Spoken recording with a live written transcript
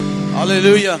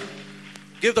Hallelujah.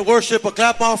 Give the worship a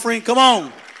clap offering. Come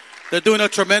on. They're doing a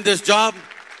tremendous job.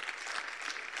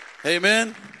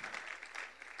 Amen.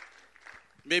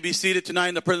 You may be seated tonight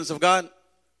in the presence of God.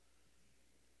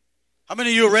 How many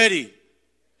of you are ready?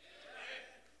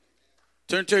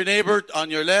 Turn to your neighbor on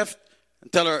your left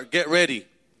and tell her, get ready.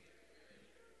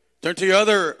 Turn to your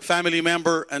other family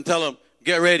member and tell them,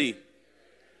 get ready.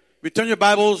 Return your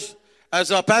Bibles.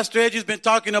 As Pastor Edgy's been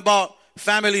talking about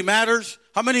family matters.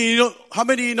 How many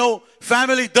of you know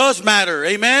family does matter?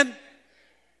 Amen?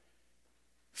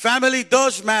 Family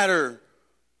does matter.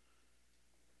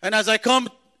 And as I come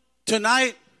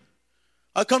tonight,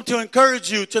 I come to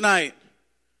encourage you tonight.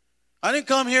 I didn't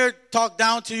come here to talk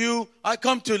down to you. I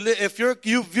come to if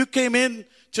you came in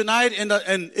tonight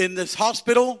in this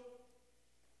hospital.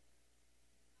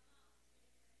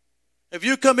 If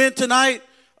you come in tonight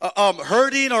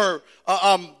hurting or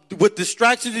with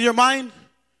distractions in your mind,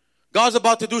 God's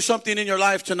about to do something in your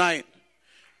life tonight.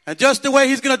 And just the way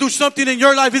He's going to do something in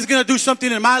your life, He's going to do something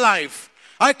in my life.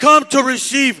 I come to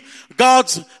receive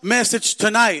God's message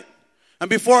tonight. And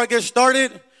before I get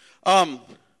started, I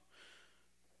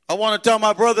want to tell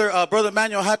my brother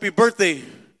Manuel, happy birthday.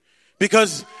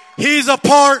 Because he's a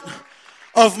part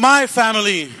of my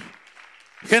family.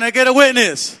 Can I get a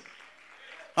witness?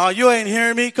 Oh, you ain't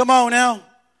hearing me. Come on now.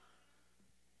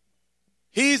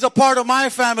 He's a part of my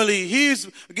family. He's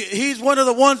one of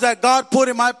the ones that God put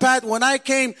in my path. When I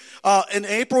came in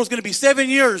April, it's going to be 7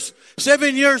 years.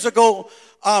 7 years ago,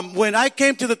 when I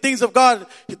came to the things of God,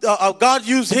 God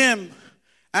used him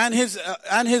and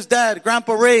his dad,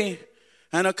 Grandpa Ray,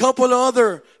 and a couple of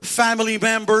other family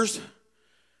members.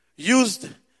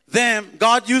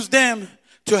 God used them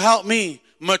to help me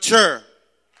mature.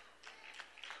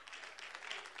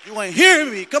 You ain't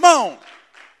hearing me. Come on.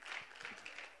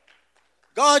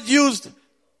 God used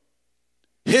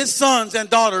his sons and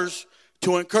daughters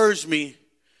to encourage me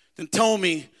and tell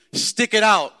me, stick it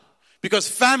out. Because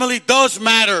family does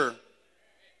matter.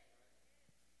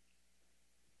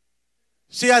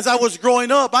 See, as I was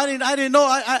growing up, I didn't know.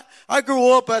 I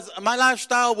grew up as my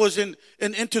lifestyle was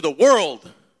into the world.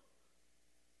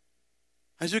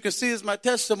 As you can see, is my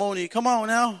testimony. Come on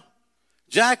now.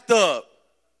 Jacked up.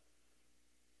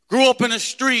 Grew up in the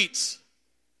streets.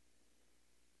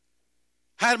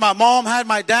 Had my mom, had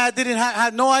my dad,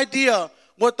 had no idea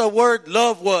what the word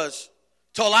love was.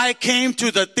 Till I came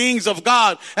to the things of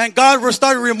God. And God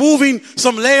started removing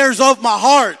some layers of my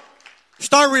heart.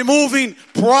 Start removing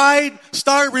pride.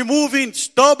 Start removing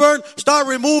stubborn. Start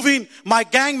removing my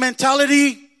gang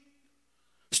mentality.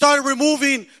 Start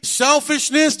removing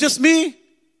selfishness, just me.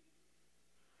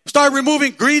 Start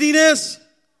removing greediness.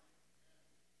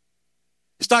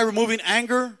 Start removing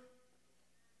anger.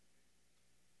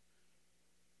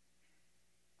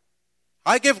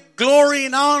 I give glory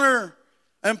and honor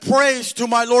and praise to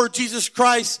my Lord Jesus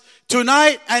Christ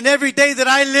tonight and every day that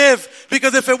I live.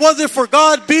 Because if it wasn't for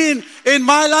God being in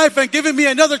my life and giving me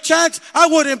another chance, I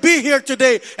wouldn't be here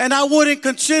today. And I wouldn't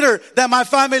consider that my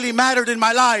family mattered in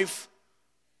my life.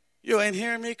 You ain't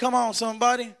hearing me? Come on,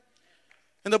 somebody.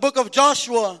 In the book of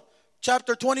Joshua,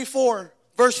 chapter 24,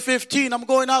 verse 15. I'm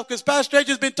going out because Pastor Edge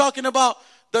has been talking about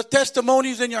the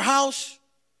testimonies in your house.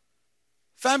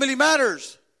 Family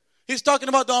matters. He's talking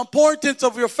about the importance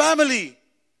of your family.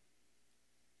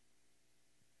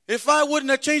 If I wouldn't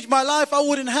have changed my life, I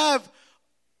wouldn't have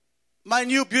my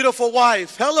new beautiful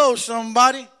wife. Hello,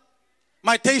 somebody.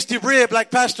 My tasty rib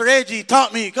like Pastor Edgy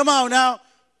taught me. Come on now.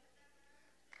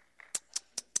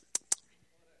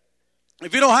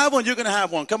 If you don't have one, you're going to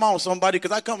have one. Come on, somebody,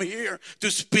 because I come here to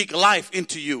speak life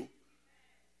into you.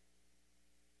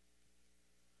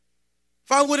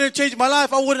 If I wouldn't have changed my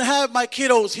life, I wouldn't have my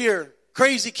kiddos here.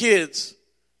 Crazy kids.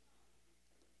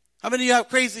 How many of you have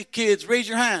crazy kids? Raise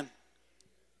your hand.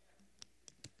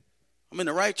 I'm in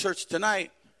the right church tonight.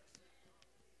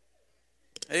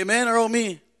 Amen or oh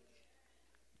me?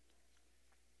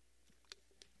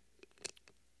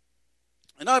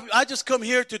 And I just come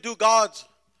here to do God's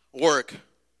work.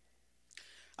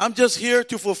 I'm just here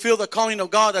to fulfill the calling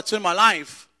of God that's in my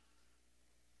life.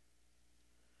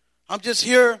 I'm just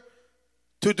here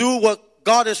to do what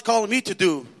God is calling me to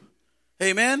do.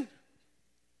 Amen.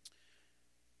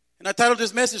 And I titled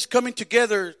this message, Coming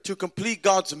Together to Complete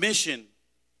God's Mission.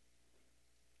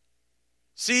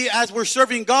 See, as we're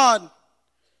serving God,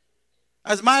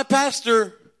 as my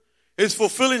pastor is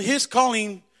fulfilling his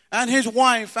calling and his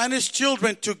wife and his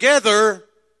children together,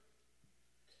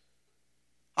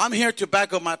 I'm here to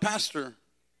back up my pastor.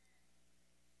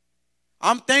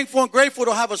 I'm thankful and grateful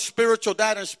to have a spiritual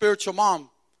dad and a spiritual mom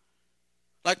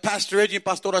like Pastor Edgy and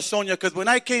Pastora Sonia, because when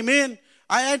I came in,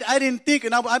 I didn't think,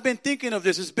 and I've been thinking of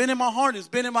this. It's been in my heart. It's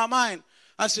been in my mind.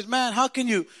 I said, man, how can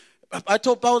you?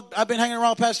 I've been hanging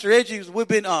around Pastor Edgy. We've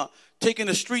been taking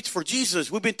the streets for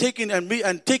Jesus. We've been taking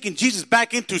Jesus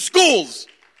back into schools.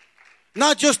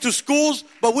 Not just to schools,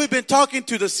 but we've been talking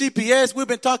to the CPS.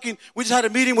 We just had a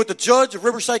meeting with the judge of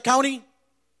Riverside County.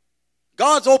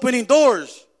 God's opening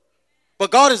doors.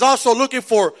 But God is also looking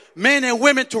for men and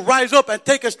women to rise up and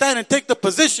take a stand and take the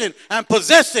position and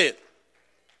possess it.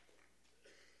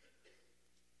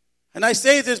 And I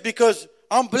say this because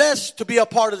I'm blessed to be a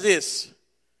part of this.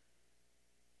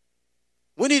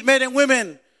 We need men and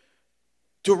women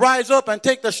to rise up and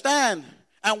take the stand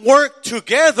and work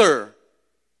together.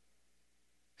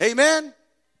 Amen.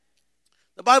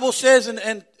 The Bible says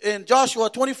in Joshua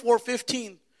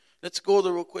 24:15. Let's go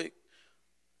there real quick.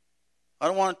 I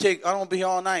don't want to be here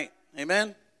all night.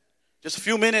 Amen. Just a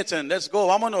few minutes and let's go.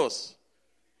 Vámonos.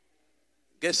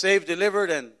 Get saved,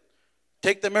 delivered, and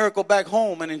take the miracle back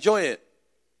home and enjoy it.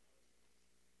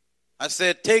 I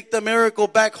said, take the miracle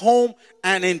back home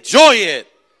and enjoy it.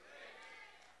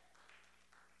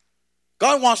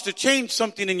 God wants to change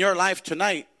something in your life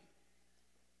tonight.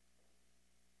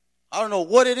 I don't know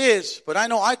what it is, but I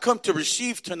know I come to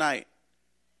receive tonight.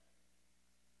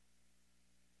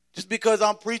 Just because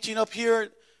I'm preaching up here,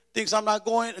 thinks I'm not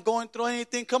going through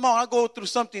anything. Come on, I go through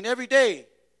something every day.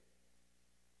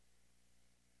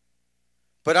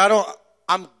 But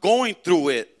I'm going through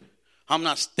it. I'm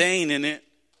not staying in it.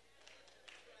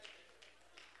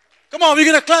 Come on,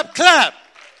 we're going to clap.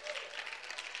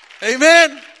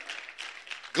 Amen.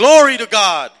 Glory to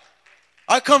God.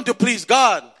 I come to please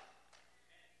God.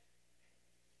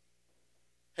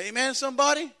 Amen,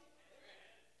 somebody?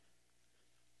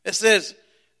 It says,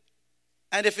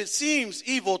 and if it seems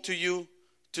evil to you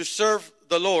to serve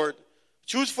the Lord,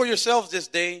 choose for yourselves this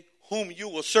day whom you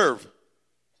will serve.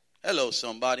 Hello,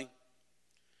 somebody.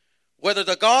 Whether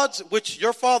the gods which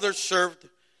your fathers served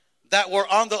that were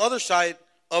on the other side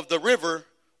of the river,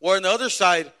 were on the other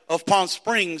side of Palm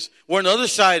Springs, were on the other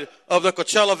side of the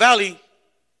Coachella Valley,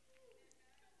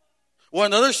 were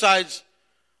on the other sides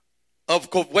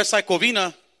of Westside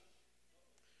Covina,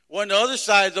 were on the other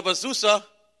sides of Azusa,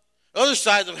 other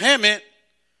sides of Hemet,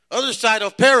 other side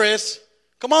of Paris.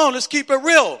 Come on, let's keep it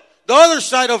real. The other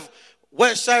side of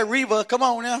Westside Riva. Come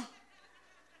on now.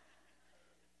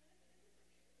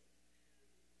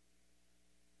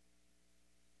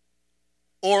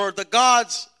 Or the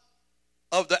gods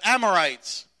of the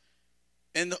Amorites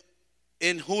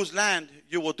in whose land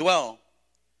you will dwell.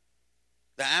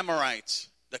 The Amorites,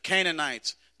 the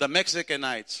Canaanites, the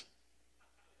Mexicanites,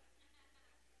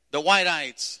 the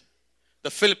Whiteites, the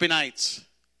Philippinites,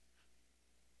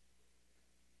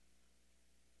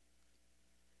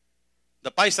 the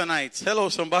Paisanites. Hello,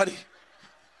 somebody.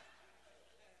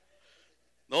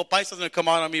 No Paisa's going to come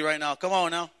out on me right now. Come on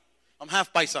now. I'm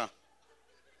half Paisa.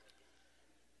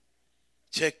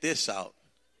 Check this out.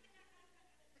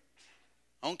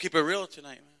 I want to keep it real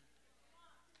tonight, man.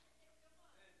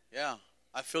 Yeah,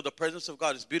 I feel the presence of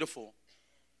God. It's beautiful.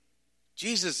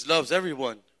 Jesus loves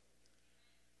everyone.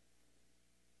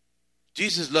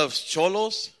 Jesus loves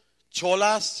cholos,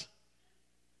 cholas,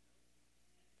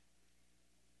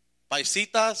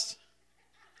 paisitas.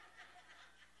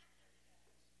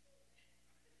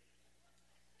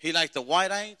 He likes the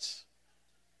Whiteites,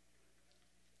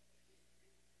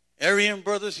 Aryan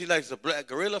brothers. He likes the Black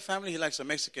Guerrilla family. He likes the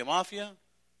Mexican Mafia.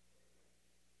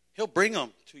 He'll bring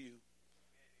them to you.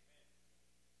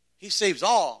 He saves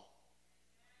all.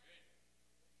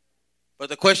 But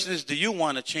the question is, do you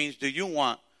want to change? Do you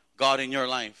want God in your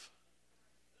life?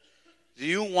 Do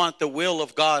you want the will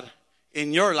of God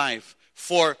in your life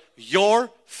for your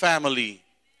family?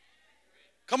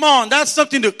 Come on, that's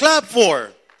something to clap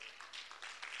for.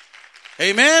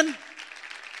 Amen.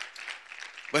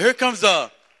 But here comes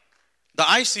the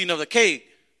icing of the cake.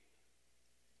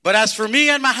 But as for me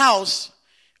and my house,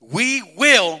 we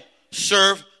will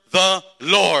serve the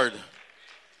Lord.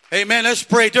 Amen. Let's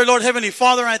pray. Dear Lord, Heavenly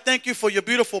Father, I thank you for your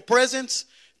beautiful presence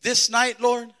this night,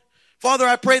 Lord. Father,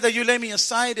 I pray that you lay me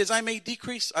aside as I may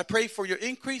decrease. I pray for your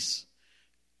increase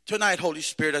tonight, Holy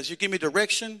Spirit, as you give me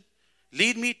direction.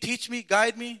 Lead me, teach me,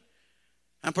 guide me,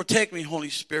 and protect me, Holy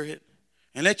Spirit.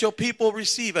 And let your people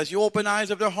receive as you open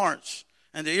eyes of their hearts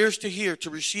and their ears to hear, to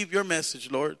receive your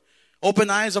message, Lord. Open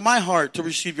eyes of my heart to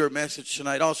receive your message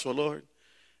tonight also, Lord.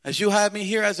 As you have me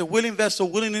here as a willing vessel,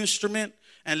 willing instrument,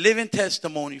 and living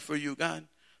testimony for you, God.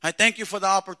 I thank you for the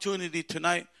opportunity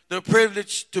tonight, the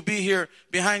privilege to be here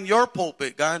behind your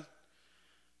pulpit, God.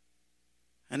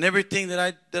 And everything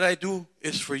that I do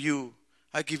is for you.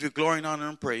 I give you glory and honor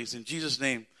and praise in Jesus'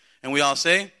 name. And we all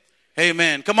say,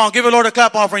 Amen. Come on, give the Lord a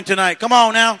clap offering tonight. Come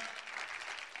on now.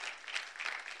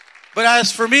 But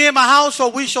as for me and my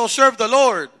household, we shall serve the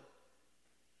Lord.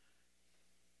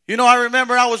 You know, I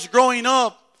remember I was growing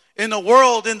up in the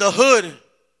world, in the hood.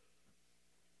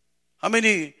 How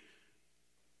many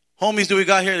homies do we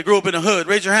got here that grew up in the hood?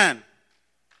 Raise your hand.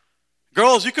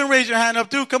 Girls, you can raise your hand up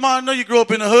too. Come on, I know you grew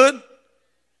up in the hood.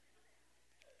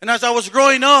 And as I was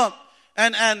growing up,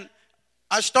 and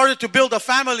I started to build a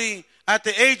family at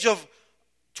the age of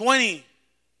 20.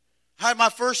 I had my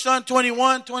first son,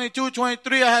 21, 22,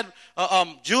 23. I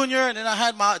had Junior, and then I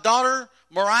had my daughter,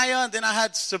 Mariah, and then I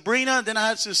had Sabrina, and then I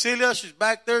had Cecilia. She's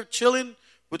back there chilling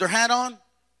with her hat on.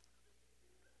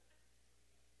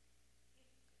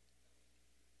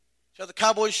 She has the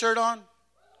cowboy shirt on.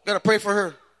 Got to pray for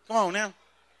her. Come on now.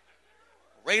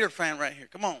 Raider fan right here.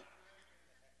 Come on.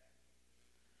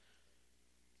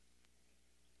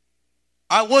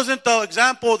 I wasn't the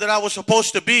example that I was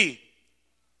supposed to be.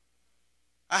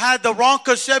 I had the wrong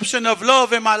conception of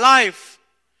love in my life.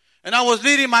 And I was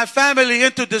leading my family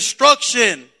into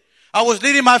destruction. I was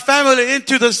leading my family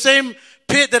into the same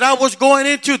pit that I was going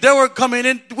into. They were coming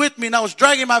in with me, and I was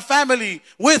dragging my family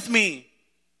with me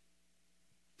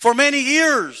for many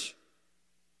years.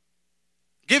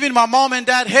 Giving my mom and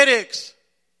dad headaches.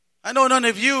 I know none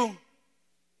of you.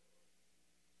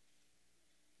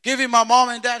 Giving my mom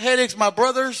and dad headaches. My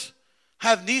brothers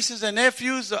have nieces and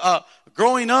nephews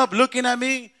growing up, looking at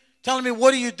me, telling me,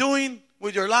 what are you doing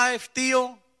with your life,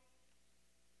 Theo?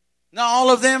 Now all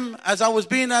of them, as I was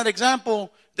being that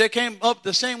example, they came up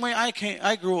the same way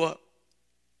I grew up.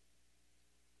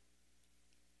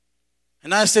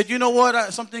 And I said, you know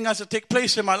what? Something has to take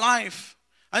place in my life.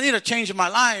 I need a change in my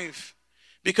life.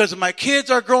 Because if my kids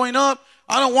are growing up,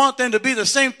 I don't want them to be the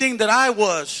same thing that I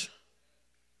was.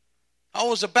 I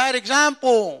was a bad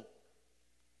example.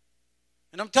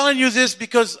 And I'm telling you this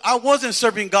because I wasn't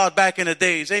serving God back in the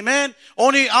days. Amen.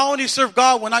 I only served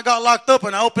God when I got locked up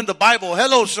and I opened the Bible.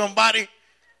 Hello, somebody.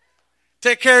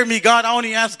 Take care of me, God. I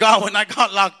only asked God when I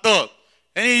got locked up.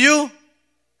 Any of you?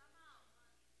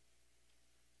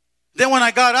 Then when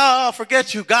I got out, I'll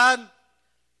forget you, God.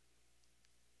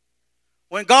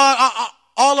 When God,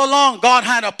 all along, God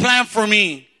had a plan for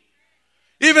me.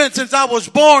 Even since I was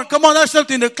born. Come on, that's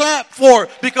something to clap for.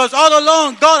 Because all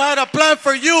along, God had a plan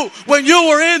for you when you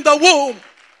were in the womb.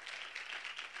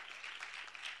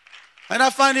 And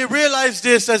I finally realized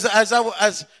this as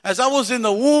I was in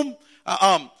the womb.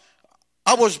 I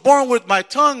was born with my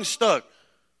tongue stuck.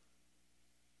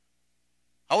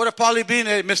 I would have probably been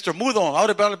a Mr. Mudo. I would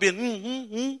have probably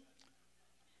been,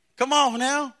 Come on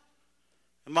now.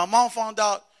 And my mom found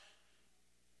out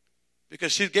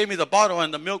because she gave me the bottle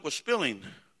and the milk was spilling.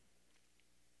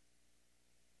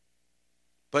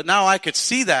 But now I could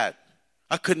see that.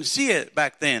 I couldn't see it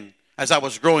back then as I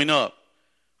was growing up.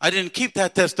 I didn't keep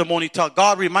that testimony till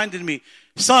God reminded me,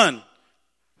 son,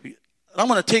 I'm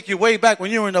going to take you way back when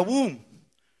you were in the womb.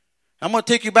 I'm going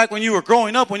to take you back when you were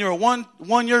growing up, when you were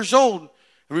one years old.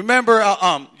 Remember,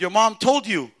 your mom told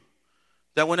you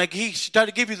that when he tried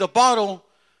to give you the bottle,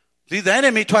 the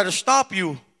enemy tried to stop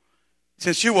you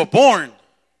since you were born.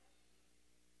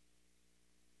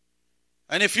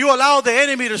 And if you allow the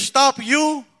enemy to stop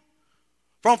you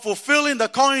from fulfilling the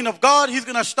calling of God, he's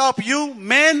going to stop you,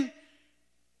 men,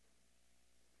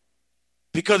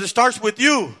 because it starts with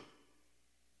you.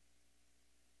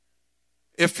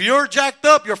 If you're jacked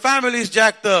up, your family's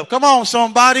jacked up. Come on,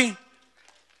 somebody.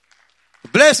 The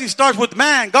blessing starts with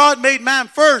man. God made man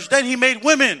first, then he made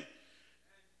women.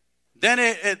 Then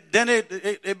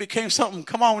it became something.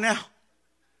 Come on now.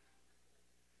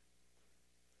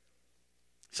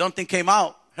 Something came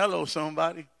out. Hello,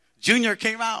 somebody. Junior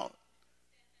came out.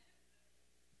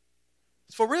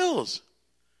 It's for reals.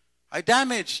 I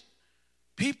damaged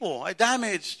people. I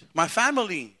damaged my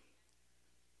family.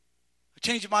 I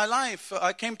changed my life.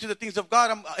 I came to the things of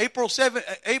God. April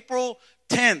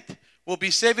 10th will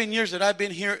be 7 years that I've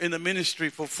been here in the ministry,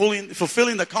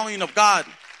 fulfilling the calling of God.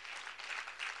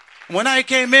 When I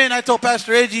came in, I told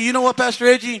Pastor Edgy, you know what, Pastor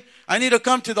Edgy? I need to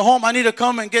come to the home. I need to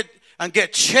come and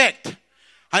get checked.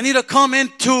 I need to come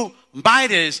into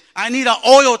Midas. I need an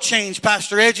oil change,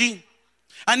 Pastor Edgy.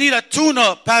 I need a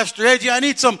tune-up, Pastor Edgy. I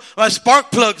need some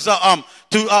spark plugs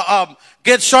to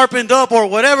get sharpened up or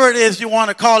whatever it is you want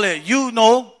to call it. You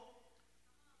know.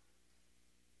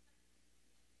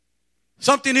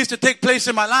 Something needs to take place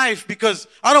in my life because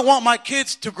I don't want my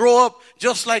kids to grow up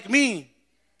just like me.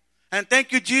 And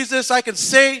thank you, Jesus, I can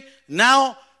say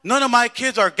now, none of my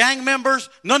kids are gang members.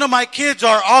 None of my kids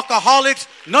are alcoholics.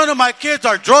 None of my kids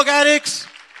are drug addicts.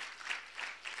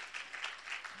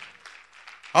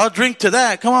 I'll drink to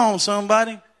that. Come on,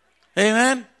 somebody.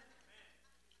 Amen.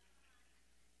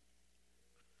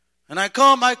 And I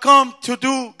come to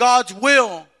do God's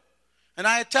will. And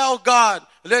I tell God,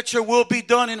 let your will be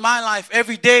done in my life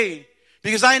every day.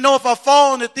 Because I know if I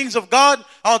fall in the things of God,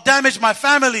 I'll damage my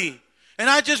family. And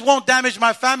I just won't damage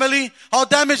my family. I'll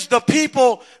damage the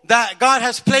people that God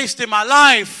has placed in my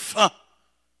life.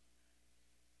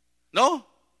 No?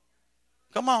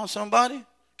 Come on, somebody.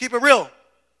 Keep it real.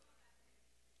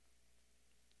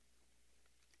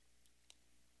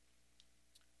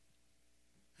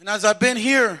 And as I've been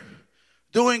here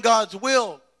doing God's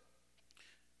will,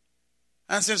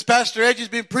 and since Pastor Edgy's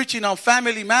been preaching on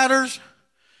family matters,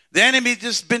 the enemy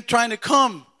just been trying to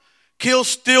come, kill,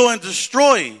 steal, and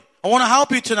destroy. I want to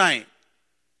help you tonight.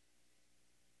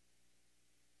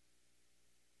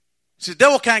 See, the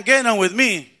devil can't get none with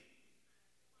me.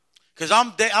 Because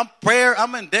I'm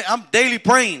daily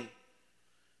praying.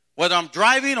 Whether I'm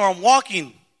driving or I'm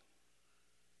walking.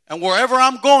 And wherever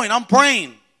I'm going, I'm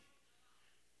praying.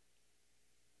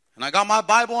 And I got my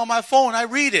Bible on my phone. I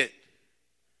read it.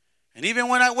 And even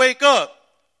when I wake up.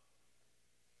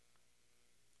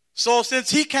 So since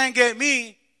he can't get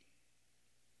me,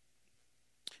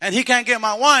 and he can't get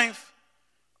my wife,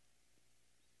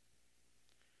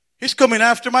 he's coming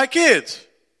after my kids.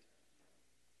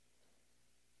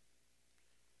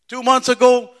 A month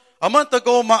ago,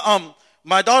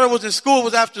 my daughter was in school,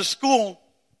 was after school,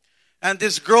 and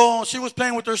this girl, she was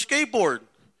playing with her skateboard.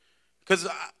 Because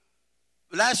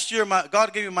last year,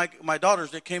 God gave me my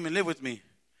daughters, they came and lived with me.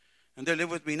 And they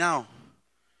live with me now.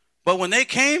 But when they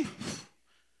came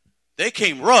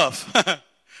rough.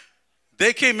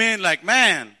 They came in like,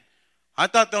 man, I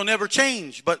thought they'll never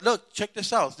change. But look, check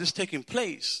this out. This is taking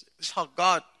place. This is how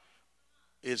God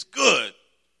is good.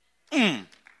 The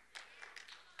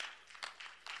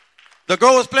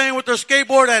girl was playing with her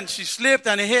skateboard and she slipped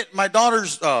and it hit my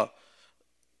daughter's,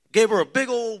 gave her a big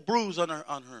old bruise on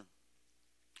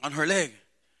her leg.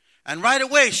 And right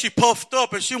away she puffed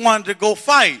up and she wanted to go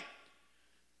fight.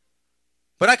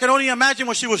 But I can only imagine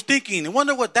what she was thinking. I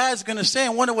wonder what Dad's going to say. I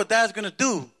wonder what Dad's going to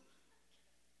do.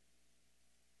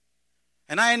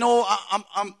 And I know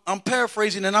I'm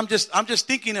paraphrasing, and I'm just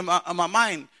thinking in my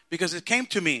mind because it came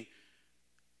to me.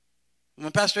 When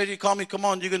Pastor Eddie called me, come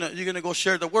on, you're gonna go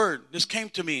share the word. This came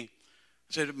to me.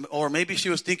 I said, or maybe she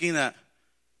was thinking that,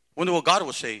 wonder what God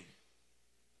will say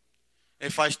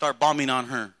if I start bombing on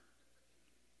her.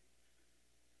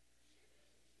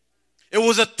 It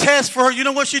was a test for her. You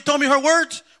know what she told me her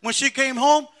words when she came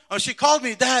home? She called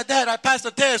me, Dad, I passed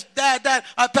the test. Dad,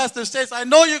 I passed the test. I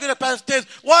know you're going to pass the test.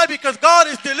 Why? Because God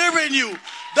is delivering you.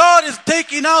 God is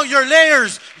taking out your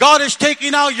layers. God is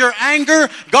taking out your anger.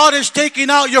 God is taking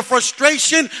out your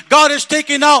frustration. God is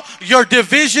taking out your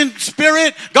division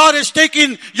spirit. God is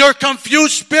taking your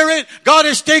confused spirit. God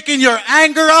is taking your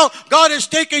anger out. God is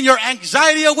taking your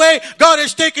anxiety away. God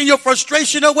is taking your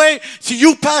frustration away. So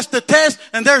you pass the test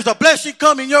and there's a blessing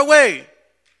coming your way.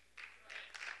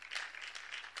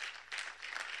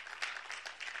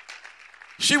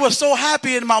 She was so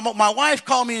happy, and my wife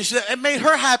called me and she said it made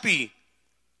her happy.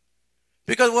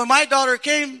 Because when my daughter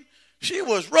came, she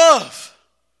was rough.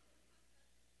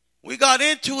 We got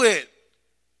into it.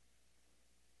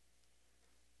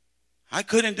 I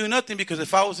couldn't do nothing because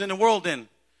if I was in the world, then,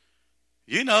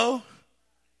 you know.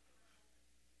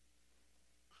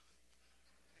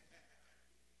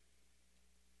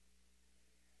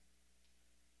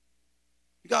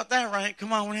 You got that right.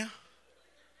 Come on now.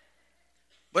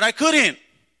 But I couldn't.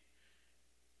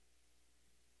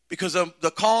 Because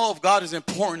the call of God is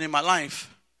important in my life.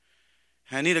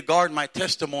 I need to guard my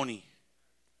testimony.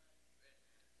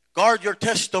 Guard your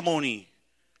testimony,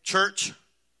 church.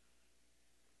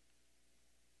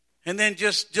 And then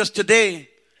just today,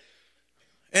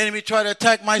 enemy tried to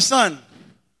attack my son.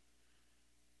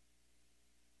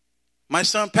 My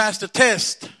son passed the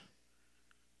test.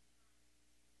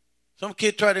 Some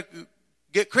kid tried to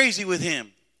get crazy with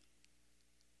him.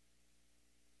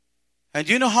 And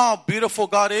do you know how beautiful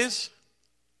God is?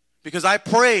 Because I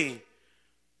pray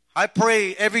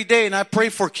every day, and I pray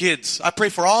for kids. I pray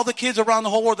for all the kids around the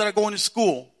whole world that are going to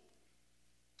school.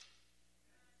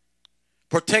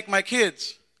 Protect my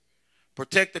kids.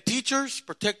 Protect the teachers.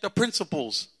 Protect the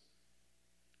principals.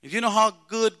 If you know how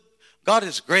good, God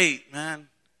is great, man.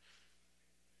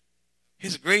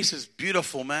 His grace is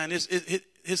beautiful, man.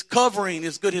 His covering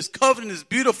is good. His covenant is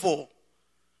beautiful.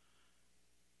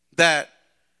 That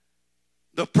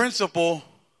the principal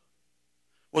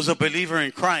was a believer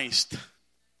in Christ.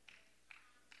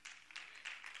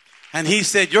 And he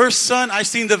said, your son, I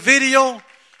seen the video.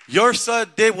 Your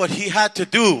son did what he had to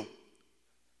do.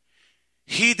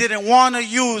 He didn't want to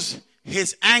use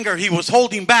his anger. He was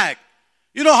holding back.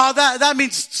 You know how that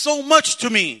means so much to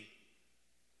me.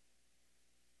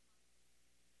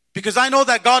 Because I know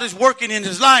that God is working in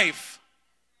his life.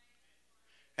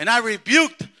 And I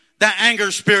rebuked that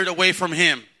anger spirit away from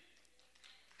him.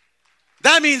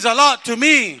 That means a lot to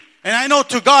me. And I know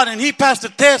to God. And he passed the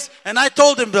test. And I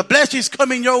told him the blessing's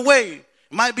coming your way. It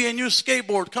might be a new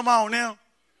skateboard. Come on now.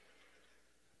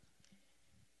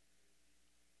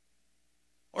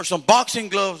 Or some boxing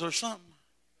gloves or something.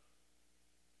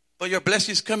 But your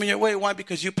blessing's coming your way. Why?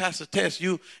 Because you passed the test.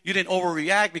 You didn't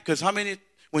overreact. Because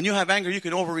when you have anger, you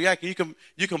can overreact. And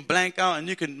you can blank out and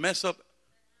you can mess up.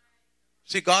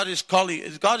 See, God is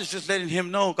just letting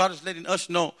him know. God is letting us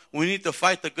know we need to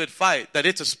fight the good fight. That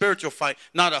it's a spiritual fight,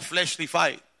 not a fleshly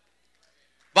fight.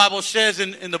 Bible says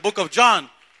in the book of John,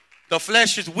 the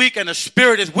flesh is weak and the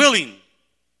spirit is willing.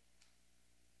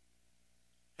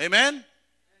 Amen?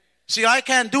 See, I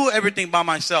can't do everything by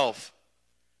myself.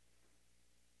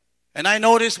 And I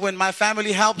notice when my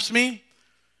family helps me,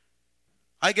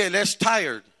 I get less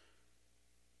tired.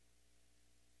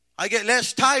 I get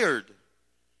less tired.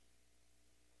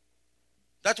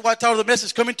 That's why I title the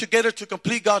message, Coming Together to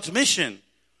Complete God's Mission.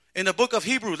 In the book of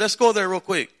Hebrews. Let's go there real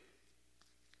quick.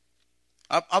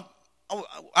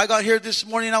 I got here this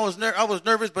morning. I was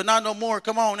nervous, but not no more.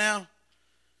 Come on now.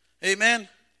 Amen.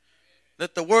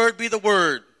 Let the word be the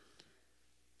word.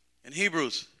 In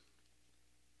Hebrews.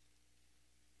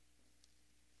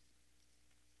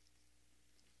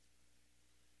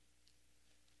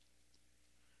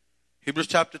 Hebrews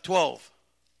chapter 12.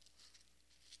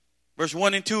 Verse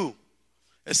 1 and 2.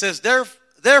 It says,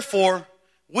 therefore,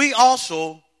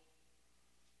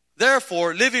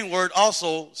 living word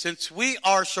also, since we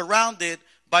are surrounded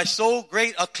by so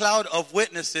great a cloud of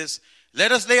witnesses,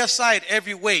 let us lay aside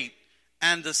every weight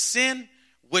and the sin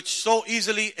which so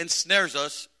easily ensnares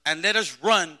us, and let us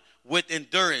run with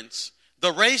endurance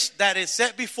the race that is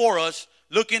set before us,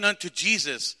 looking unto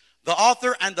Jesus, the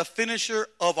author and the finisher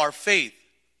of our faith.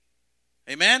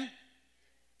 Amen?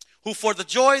 Who for the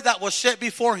joy that was set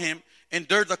before him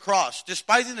endured the cross,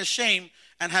 despising the shame,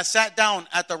 and has sat down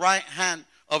at the right hand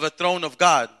of the throne of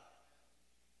God.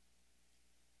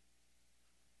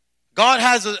 God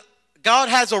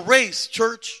has a race,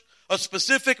 church, a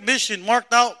specific mission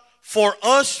marked out for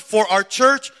us, for our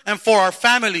church, and for our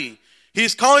family.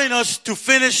 He's calling us to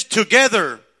finish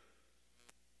together.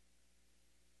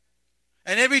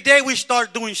 And every day we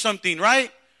start doing something,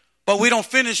 right? But we don't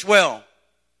finish well.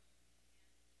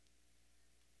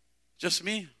 Just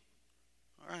me?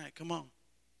 All right, come on.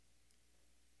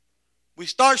 We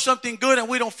start something good and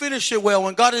we don't finish it well.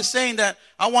 When God is saying that,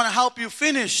 I want to help you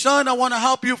finish. Son, I want to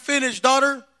help you finish.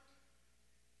 Daughter,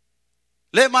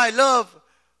 let my love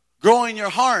grow in your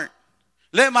heart.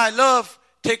 Let my love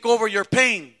take over your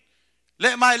pain.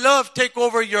 Let my love take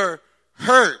over your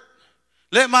hurt.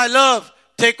 Let my love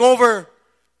take over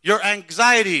your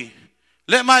anxiety.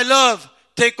 Let my love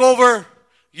take over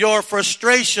your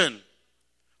frustration.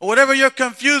 Or whatever you're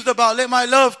confused about, let my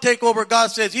love take over.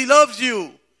 God says he loves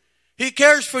you. He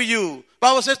cares for you. The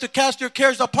Bible says to cast your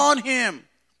cares upon him.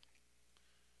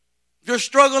 If you're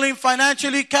struggling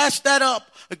financially, cast that up.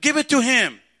 Give it to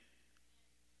him.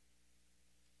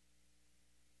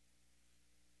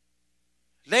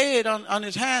 Lay it on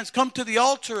his hands. Come to the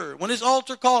altar. When this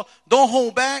altar call, don't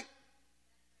hold back.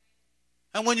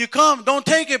 And when you come, don't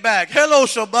take it back. Hello,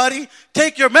 somebody.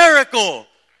 Take your miracle.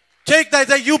 Take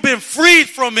that you've been freed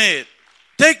from it.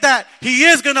 Take that he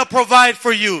is going to provide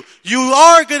for you. You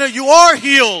are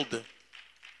healed.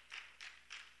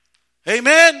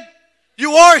 Amen.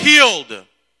 You are healed.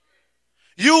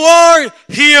 You are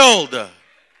healed.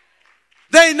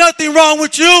 There ain't nothing wrong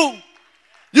with you.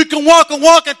 You can walk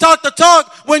and talk the talk.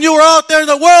 When you were out there in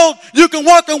the world, you can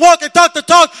walk and talk the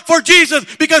talk for Jesus,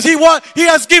 because he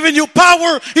has given you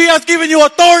power. He has given you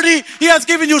authority. He has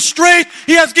given you strength.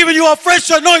 He has given you a fresh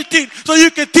anointing so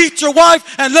you can teach your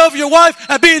wife and love your wife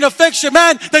and be an affectionate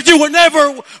man that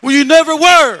you never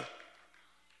were.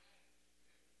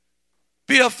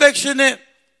 Be affectionate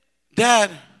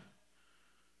dad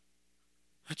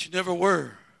that you never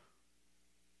were.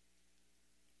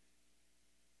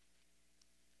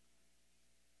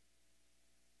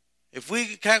 If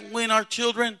we can't win our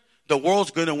children, the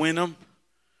world's going to win them.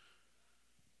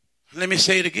 Let me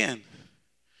say it again.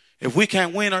 If we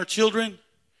can't win our children,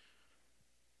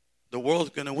 the world's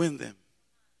going to win them.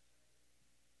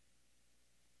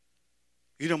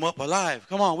 Eat them up alive.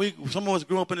 Come on, some of us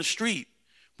grew up in the street.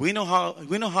 We know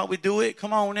how we do it.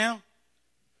 Come on now.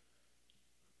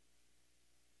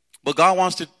 But God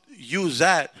wants to use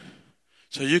that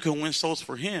so you can win souls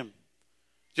for him.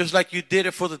 Just like you did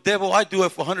it for the devil, I do it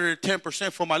for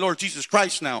 110% for my Lord Jesus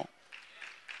Christ now.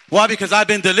 Why? Because I've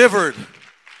been delivered.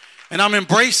 And I'm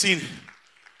embracing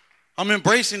I'm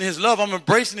embracing His love. I'm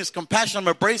embracing His compassion. I'm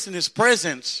embracing His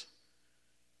presence.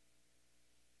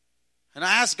 And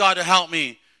I asked God to help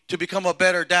me to become a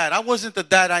better dad. I wasn't the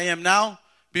dad I am now.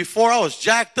 Before, I was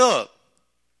jacked up.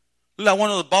 Look like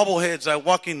one of the bobbleheads that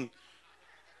walking,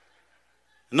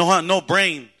 no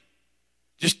brain,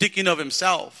 just thinking of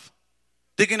himself,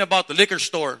 thinking about the liquor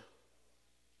store,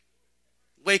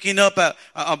 waking up at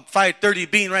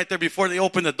 5:30, being right there before they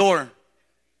open the door,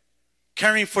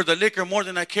 caring for the liquor more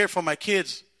than I care for my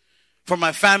kids, for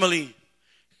my family,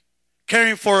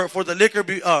 caring for the liquor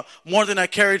more than I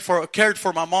cared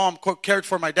for my mom, cared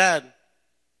for my dad.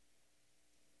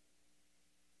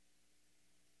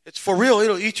 It's for real.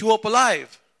 It'll eat you up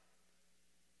alive.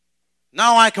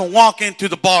 Now I can walk into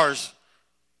the bars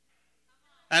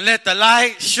and let the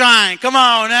light shine. Come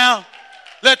on now.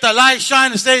 Let the light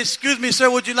shine and say, excuse me, sir,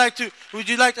 would you like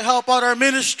to help out our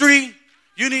ministry?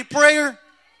 You need prayer?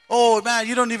 Oh man,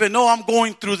 you don't even know I'm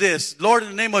going through this. Lord, in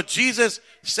the name of Jesus,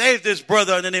 save this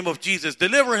brother in the name of Jesus.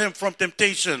 Deliver him from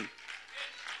temptation.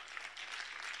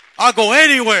 I'll go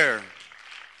anywhere.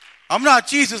 I'm not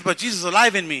Jesus, but Jesus is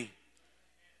alive in me.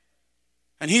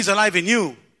 And He's alive in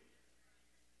you.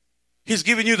 He's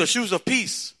giving you the shoes of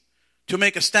peace to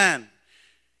make a stand.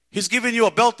 He's giving you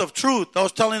a belt of truth. I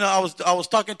was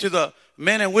talking to the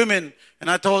men and women, and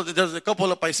I told there's a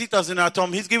couple of paisitas, and I told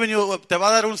them He's giving you te va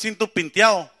a dar un cinto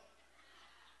pinteado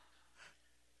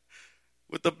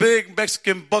with the big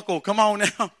Mexican buckle. Come on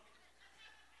now.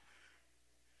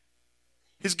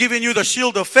 He's giving you the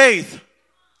shield of faith. The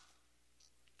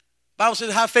Bible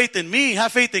says, have faith in me,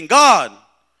 have faith in God.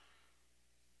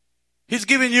 He's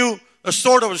giving you a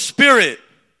sword of the Spirit.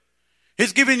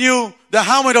 He's giving you the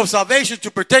helmet of salvation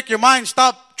to protect your mind.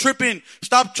 Stop tripping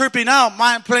out.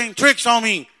 Mind playing tricks on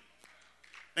me.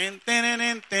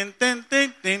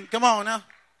 Come on now.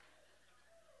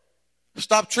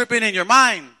 Stop tripping in your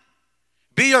mind.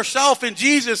 Be yourself in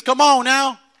Jesus. Come on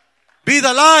now. Be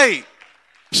the light.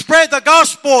 Spread the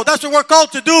gospel. That's what we're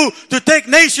called to do. To take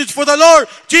nations for the Lord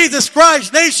Jesus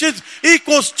Christ. Nations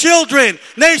equals children.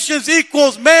 Nations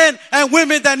equals men and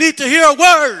women that need to hear a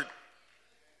word.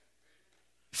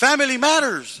 Family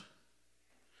matters.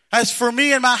 As for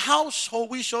me and my household,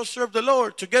 we shall serve the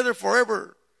Lord together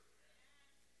forever.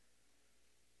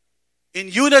 In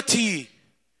unity.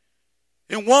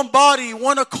 In one body,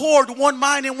 one accord, one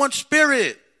mind, and one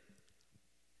spirit.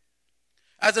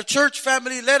 As a church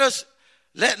family, let's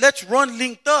run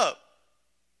linked up.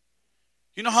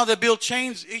 You know how they build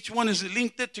chains? Each one is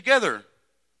linked it together.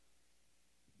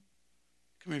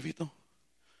 Come here, Vito.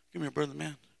 Come here, brother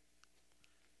man.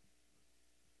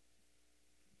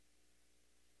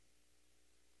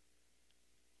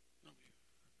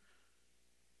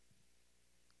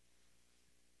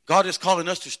 God is calling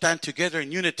us to stand together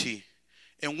in unity.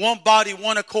 In one body,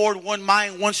 one accord, one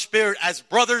mind, one spirit, as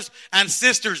brothers and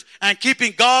sisters, and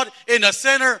keeping God in the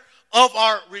center of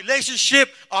our relationship,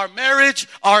 our marriage,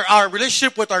 our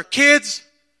relationship with our kids,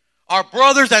 our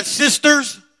brothers and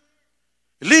sisters,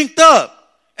 linked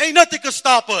up. Ain't nothing can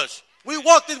stop us. We're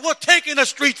taking the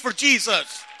streets for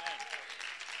Jesus.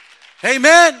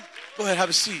 Amen. Go ahead,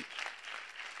 have a seat.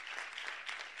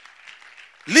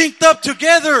 Linked up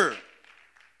together.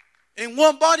 In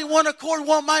one body, one accord,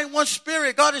 one mind, one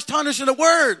spirit. God is telling us in the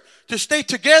Word to stay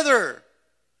together.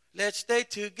 Let's stay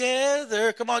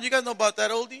together. Come on, you guys know about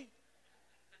that oldie?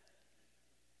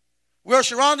 We are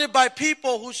surrounded by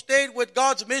people who stayed with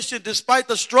God's mission despite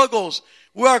the struggles.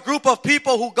 We are a group of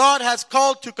people who God has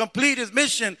called to complete His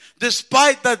mission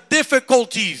despite the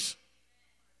difficulties.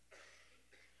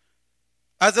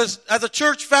 As a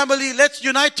church family, let's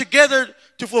unite together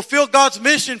to fulfill God's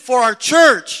mission for our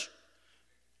church.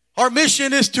 Our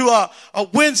mission is to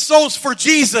win souls for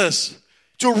Jesus,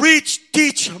 to reach,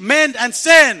 teach, mend, and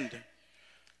send.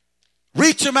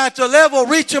 Reach them at the level,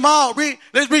 reach them out.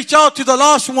 Let's reach out to the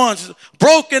lost ones,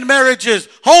 broken marriages,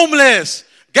 homeless,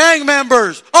 gang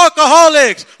members,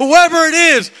 alcoholics, whoever it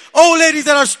is, old ladies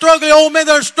that are struggling, old men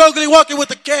that are struggling, walking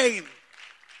with a cane.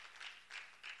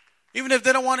 Even if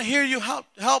they don't want to hear you,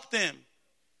 help them.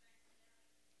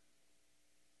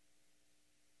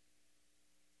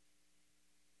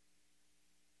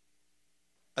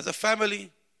 As a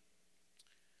family,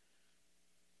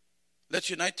 let's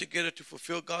unite together to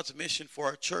fulfill God's mission for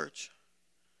our church.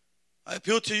 I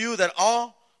appeal to you that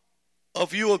all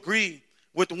of you agree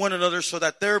with one another so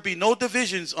that there be no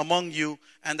divisions among you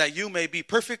and that you may be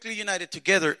perfectly united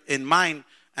together in mind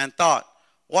and thought.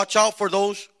 Watch out for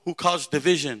those who cause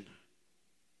division.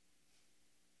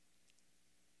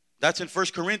 That's in 1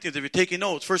 Corinthians, if you're taking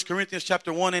notes. 1 Corinthians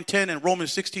chapter 1 and 10 and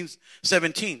Romans 16,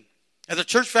 17. As a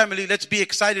church family, let's be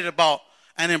excited about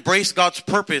and embrace God's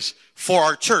purpose for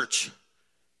our church.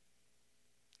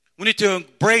 We need to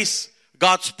embrace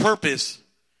God's purpose,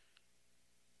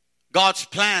 God's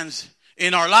plans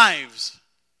in our lives.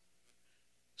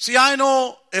 See, I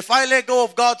know if I let go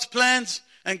of God's plans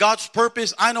and God's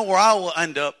purpose, I know where I will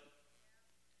end up.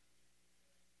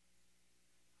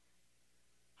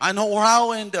 I know where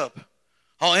I'll end up.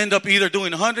 I'll end up either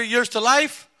doing 100 years to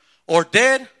life or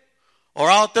dead or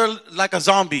out there like a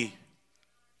zombie.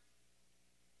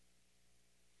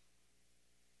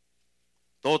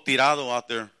 Todo tirado out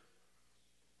there.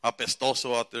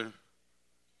 Apestoso out there.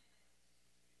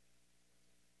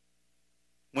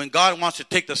 When God wants to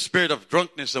take the spirit of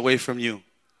drunkenness away from you.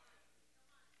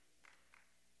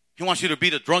 He wants you to be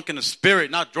the drunk in the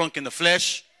spirit, not drunk in the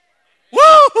flesh.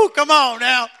 Woo! Come on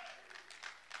now.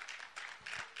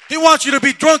 He wants you to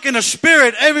be drunk in the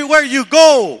spirit everywhere you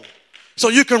go. So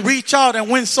you can reach out and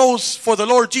win souls for the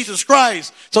Lord Jesus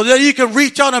Christ. So that you can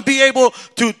reach out and be able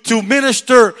to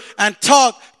minister and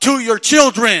talk to your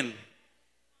children.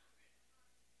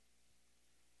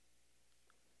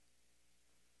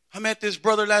 I met this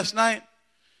brother last night,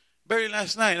 very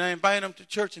last night, and I invited him to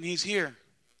church, and he's here.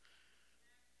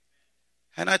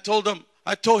 And I told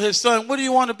his son, what do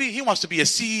you want to be? He wants to be a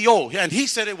CEO. And he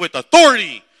said it with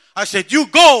authority. I said, you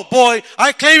go, boy.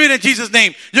 I claim it in Jesus'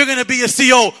 name. You're going to be a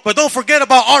CEO. But don't forget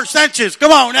about Art Sanchez.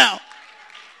 Come on now.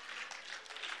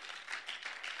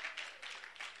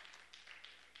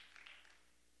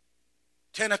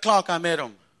 $10 I met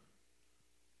him.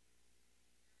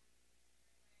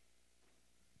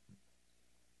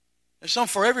 There's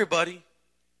something for everybody.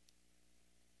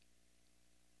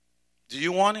 Do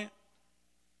you want it?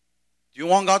 Do you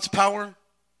want God's power?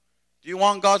 Do you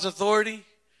want God's authority?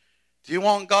 Do you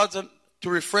want God to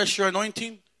refresh your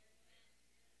anointing?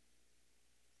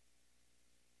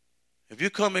 If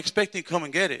you come expecting, come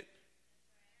and get it.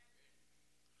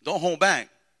 Don't hold back.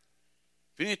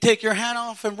 If you need to take your hand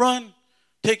off and run,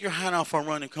 take your hand off and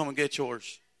run and come and get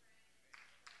yours.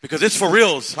 Because it's for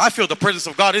reals. I feel the presence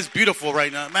of God is beautiful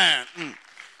right now. Man,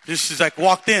 this is like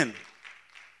walked in.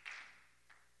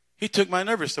 He took my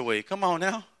nervous away. Come on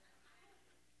now.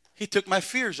 He took my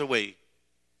fears away.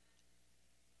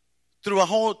 Through my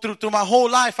whole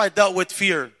life, I dealt with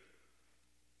fear.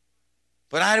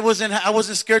 But I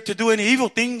wasn't scared to do any evil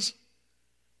things.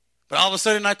 But all of a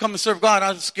sudden, I come and serve God.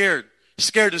 I was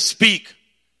scared to speak.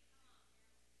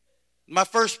 My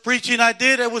first preaching I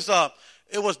did, it was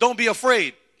don't be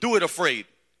afraid. Do it afraid.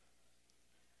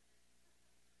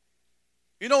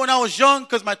 You know, when I was young,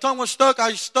 because my tongue was stuck,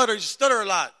 I stutter a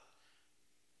lot.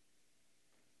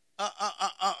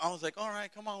 I was like, all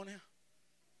right, come on now.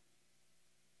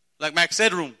 Like Max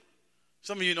Headroom.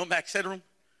 Some of you know Max Headroom.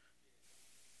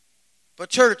 But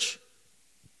church,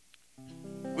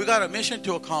 we got a mission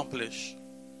to accomplish.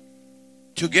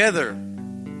 Together.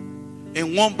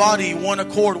 In one body, one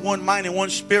accord, one mind, and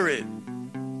one spirit.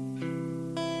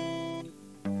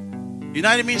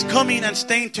 United means coming and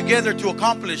staying together to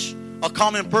accomplish a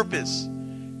common purpose.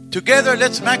 Together,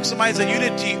 let's maximize the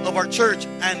unity of our church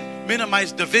and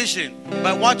minimize division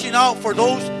by watching out for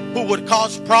those who would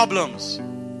cause problems.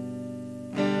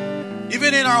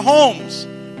 Even in our homes,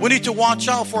 we need to watch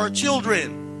out for our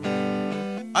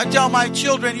children. I tell my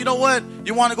children, you know what?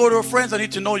 You want to go to a friend's? I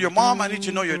need to know your mom. I need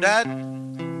to know your dad.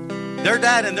 Their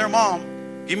dad and their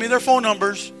mom. Give me their phone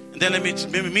numbers. And then let me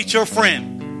meet your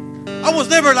friend. I was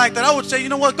never like that. I would say, you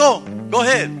know what? Go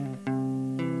ahead.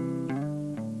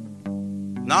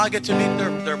 Now I get to meet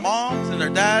their moms and their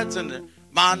dads and their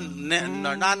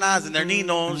nanas and their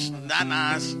ninos,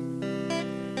 nanas.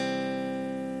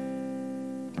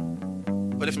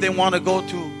 But if they want to go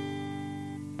to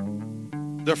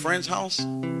their friend's house,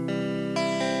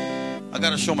 I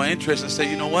got to show my interest and say,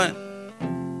 you know what?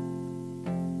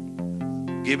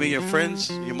 Give me your friends,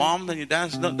 your mom and your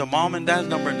dad's, the mom and dad's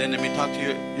number, and then let me talk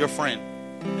to your friend.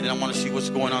 And then I want to see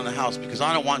what's going on in the house, because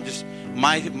I don't want just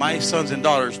my sons and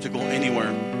daughters to go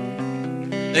anywhere.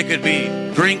 They could be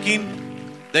drinking,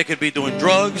 they could be doing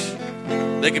drugs,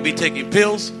 they could be taking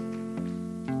pills.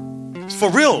 It's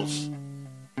for reals.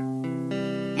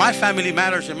 My family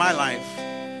matters in my life.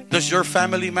 Does your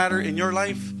family matter in your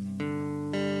life?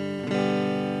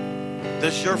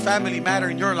 Does your family matter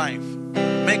in your life?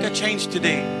 Make a change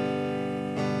today.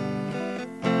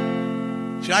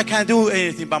 See, I can't do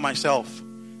anything by myself.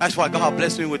 That's why God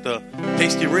blessed me with a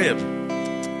tasty rib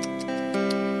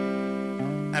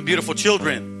and beautiful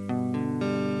children.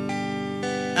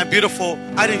 And beautiful,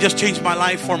 I didn't just change my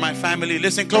life for my family.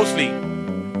 Listen closely.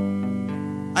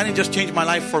 I didn't just change my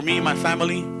life for me, my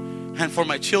family, and for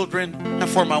my children, and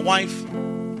for my wife.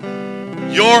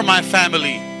 You're my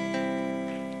family.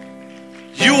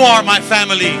 You are my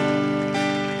family.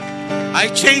 I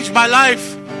changed my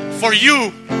life for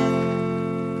you.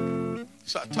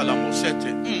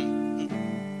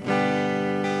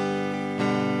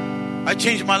 I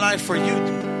changed my life for you.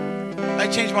 I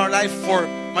changed my life for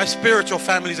my spiritual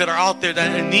families that are out there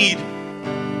that are in need.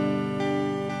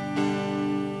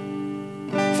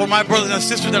 For my brothers and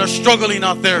sisters that are struggling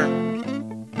out there.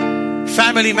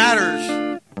 Family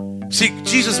matters. See,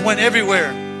 Jesus went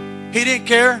everywhere. He didn't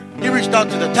care. He reached out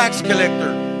to the tax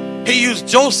collector. He used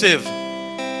Joseph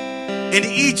in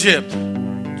Egypt.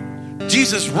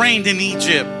 Jesus reigned in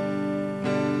Egypt.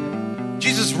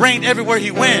 Jesus reigned everywhere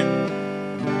he went.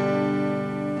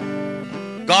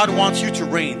 God wants you to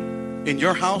reign in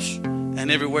your house and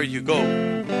everywhere you go.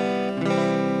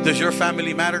 Does your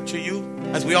family matter to you?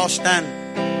 As we all stand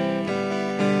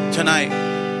tonight,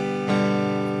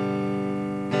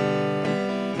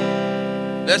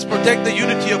 let's protect the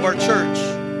unity of our church.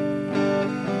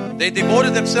 They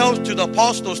devoted themselves to the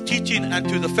apostles' teaching and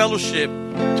to the fellowship,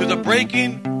 to the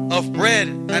breaking of bread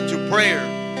and to prayer.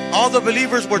 All the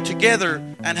believers were together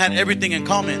and had everything in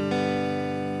common.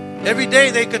 Every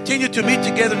day they continued to meet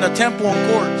together in the temple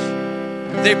and courts.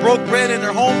 They broke bread in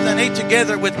their homes and ate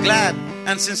together with glad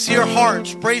and sincere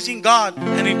hearts, praising God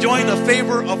and enjoying the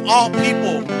favor of all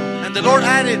people. And the Lord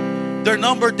added their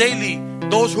number daily,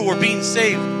 those who were being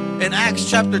saved. In Acts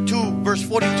chapter 2, verse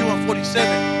 42 and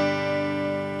 47.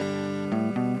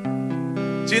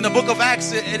 See, in the book of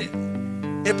Acts, it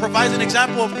provides an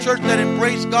example of a church that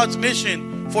embraced God's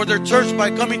mission for their church by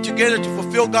coming together to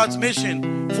fulfill God's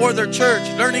mission for their church,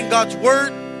 learning God's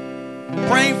word,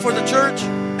 praying for the church,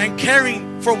 and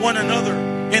caring for one another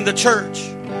in the church.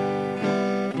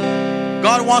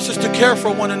 God wants us to care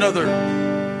for one another.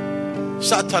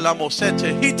 As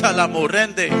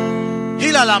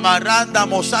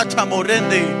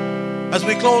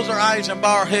we close our eyes and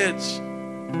bow our heads,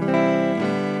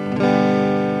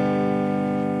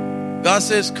 God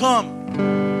says, come,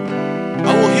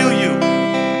 I will heal you.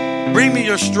 Bring me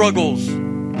your struggles.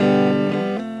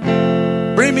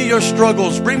 Bring me your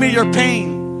struggles. Bring me your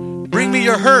pain. Bring me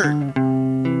your hurt.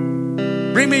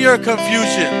 Bring me your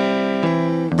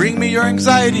confusion. Bring me your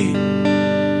anxiety.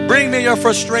 Bring me your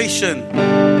frustration.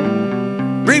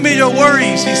 Bring me your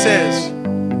worries, he says.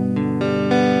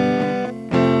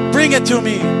 Bring it to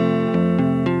me.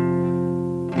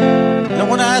 And I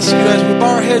want to ask you, as we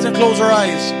bow our heads and close our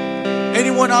eyes,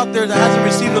 anyone out there that hasn't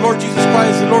received the Lord Jesus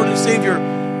Christ, the Lord and Savior,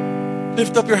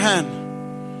 lift up your hand.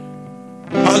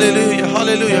 Hallelujah,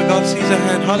 hallelujah. God sees a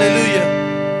hand. Hallelujah.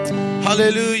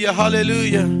 Hallelujah,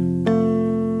 hallelujah.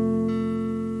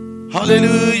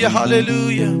 Hallelujah,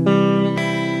 hallelujah.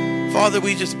 Father,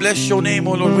 we just bless your name,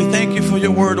 oh Lord. We thank you for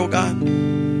your word, oh God.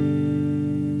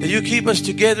 That you keep us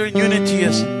together in unity,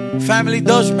 as family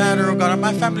does matter, oh God.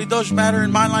 My family does matter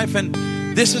in my life, and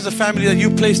this is a family that you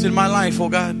placed in my life, oh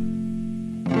God.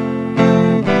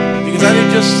 Because I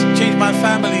didn't just change my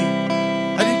family.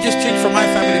 I didn't just change for my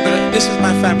family, but this is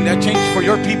my family. I changed for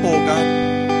your people, oh God.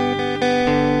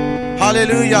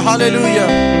 Hallelujah, hallelujah.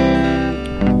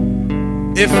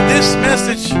 If this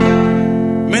message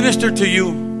ministered to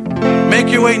you, make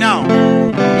your way now.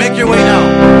 Make your way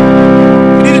now.